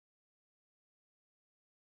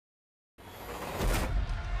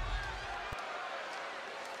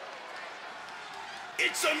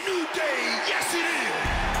It's a new day, yes it is!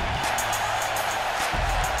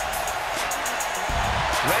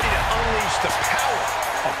 Ready to unleash the power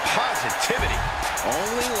of positivity.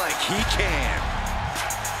 Only like he can.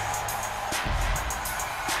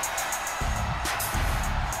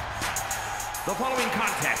 The following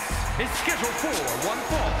contest is scheduled for one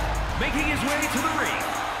fall. Making his way to the ring,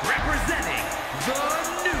 representing the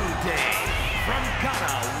New Day. From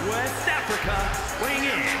Ghana, West Africa, weighing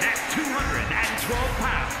in at 212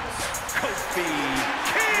 pounds, Kofi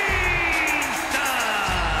Kingston!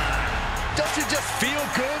 Don't you just feel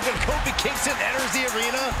good when Kofi Kingston enters the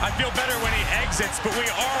arena? I feel better when he exits, but we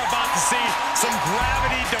are about to see some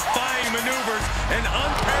gravity-defying maneuvers and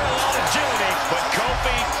unparalleled agility. But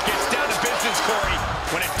Kofi gets down to business, Corey,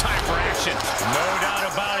 when it's time for action. No doubt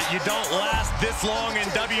about it. You don't last this long in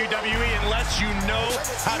WWE unless you know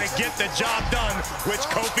how to get the job done, which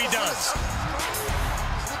Kofi does.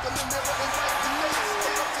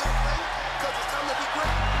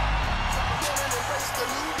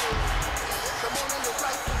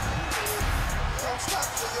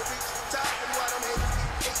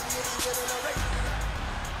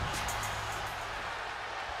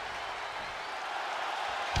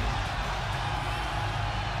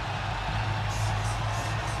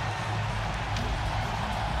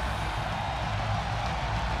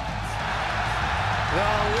 The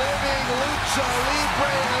living Lucha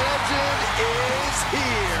Libre legend is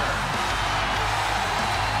here.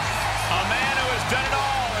 A man who has done it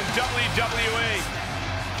all in WWE.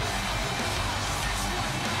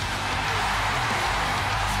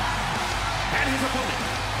 And his opponent,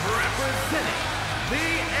 representing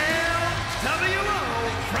the LWO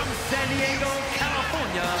from San Diego,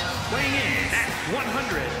 California, weighing in at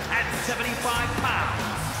 175 pounds,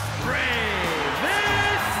 Rey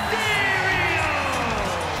Mysterio!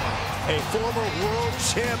 A former world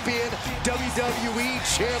champion, WWE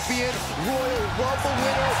champion, Royal Rumble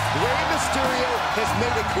winner, Rey Mysterio has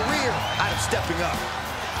made a career out of stepping up.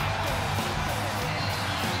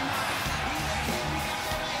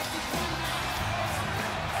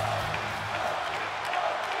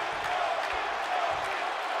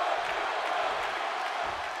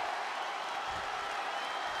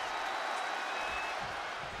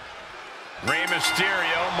 Rey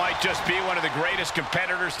Mysterio might just be one of the greatest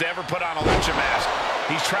competitors to ever put on a lucha mask.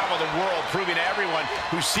 He's traveled the world, proving to everyone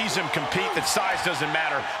who sees him compete that size doesn't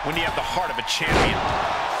matter when you have the heart of a champion.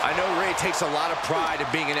 I know Rey takes a lot of pride in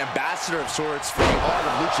being an ambassador of sorts for the art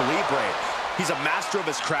of Lucha Libre. He's a master of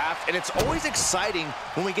his craft, and it's always exciting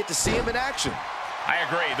when we get to see him in action. I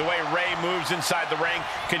agree. The way Rey moves inside the ring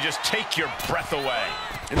can just take your breath away.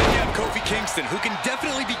 And then you have Kofi Kingston, who can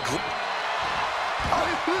definitely be... Oh,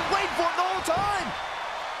 he was waiting for it the whole time.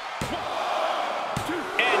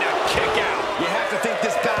 And a kick out. You have to think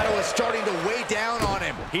this battle is starting to weigh down on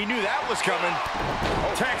him. He knew that was coming.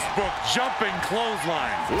 Textbook jumping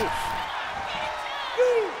clothesline. Oof.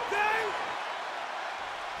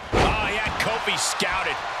 Oh, he had Kofi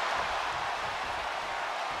scouted.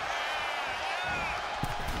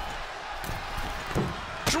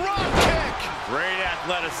 Drop kick. Great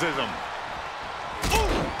athleticism.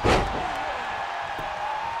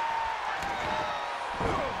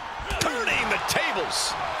 Turning the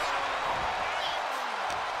tables.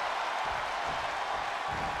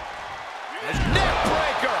 Neck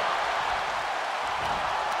breaker.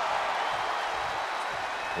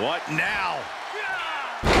 What now?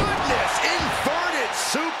 Goodness, inverted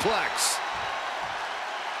suplex.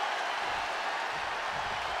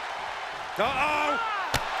 Uh-oh!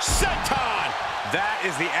 Senton! That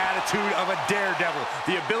is the attitude of a daredevil.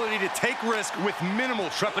 The ability to take risk with minimal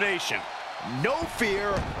trepidation. No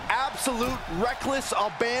fear, absolute reckless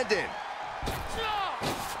abandon.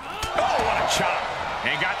 Oh, what a chop.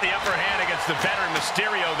 And got the upper hand against the veteran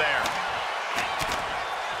Mysterio there.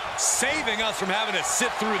 Saving us from having to sit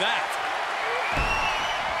through that.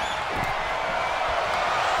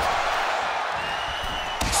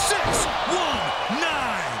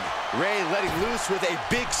 Rey letting loose with a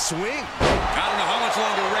big swing. I don't know how much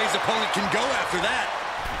longer Rey's opponent can go after that.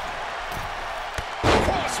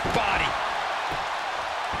 Cross body.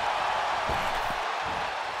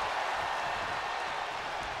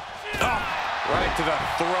 Oh, right to the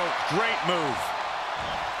throat. Great move.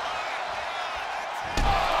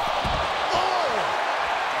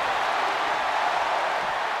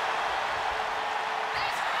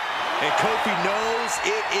 And Kofi knows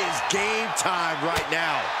it is game time right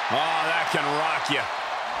now. Oh, that can rock you.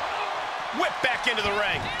 Whip back into the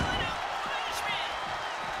ring.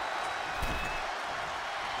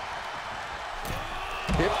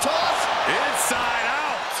 Hip toss. Inside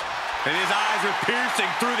out. And his eyes are piercing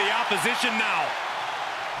through the opposition now.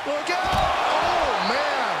 Look out! Oh,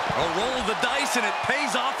 man! A roll of the dice, and it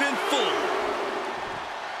pays off in full.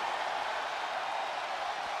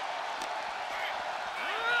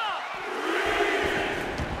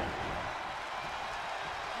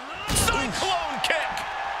 Cyclone kick!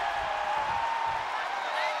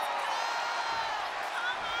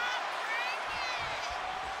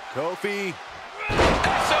 Kofi.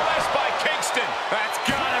 SOS by Kingston. That's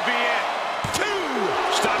gotta be it. 2.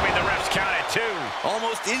 Stopping the ref's count at 2.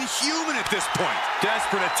 Almost inhuman at this point.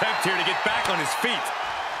 Desperate attempt here to get back on his feet.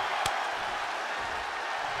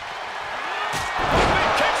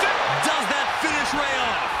 Kingston does that finish Rey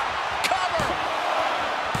off. Cover.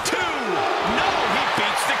 2. No, he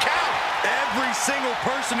beats the count. Every single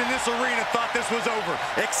person in this arena thought this was over,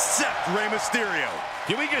 except Rey Mysterio.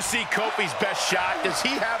 Can we just see Kofi's best shot? Does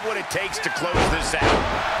he have what it takes to close this out?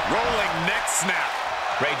 Rolling neck snap.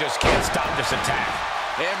 Rey just can't stop this attack.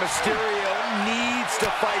 And Mysterio needs to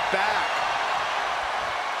fight back.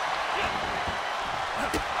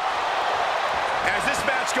 As this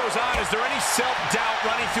match goes on, is there any self-doubt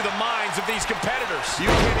running through the minds of these competitors?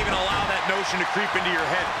 You can't even allow that notion to creep into your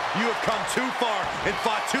head. You have come too far and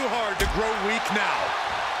fought too hard to grow weak now.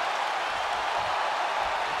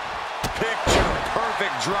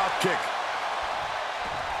 Picture-perfect drop kick.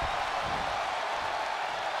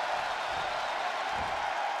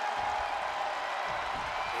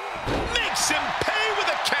 Makes him pay with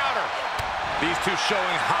a counter. These two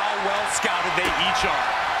showing how well scouted they each are.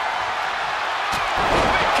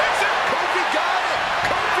 Kicks it. Kofi got it!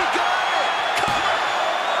 Kofi got it! Cover.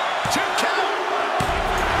 2 count.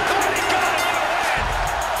 Oh, he got it on the win.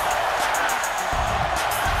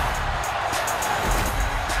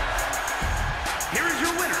 Here is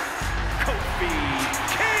your winner, Kofi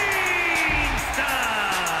Kingston.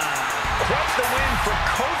 Quite the win for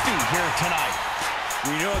Kofi here tonight.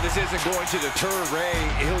 We know this isn't going to deter Rey.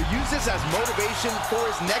 He'll use this as motivation for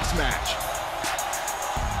his next match.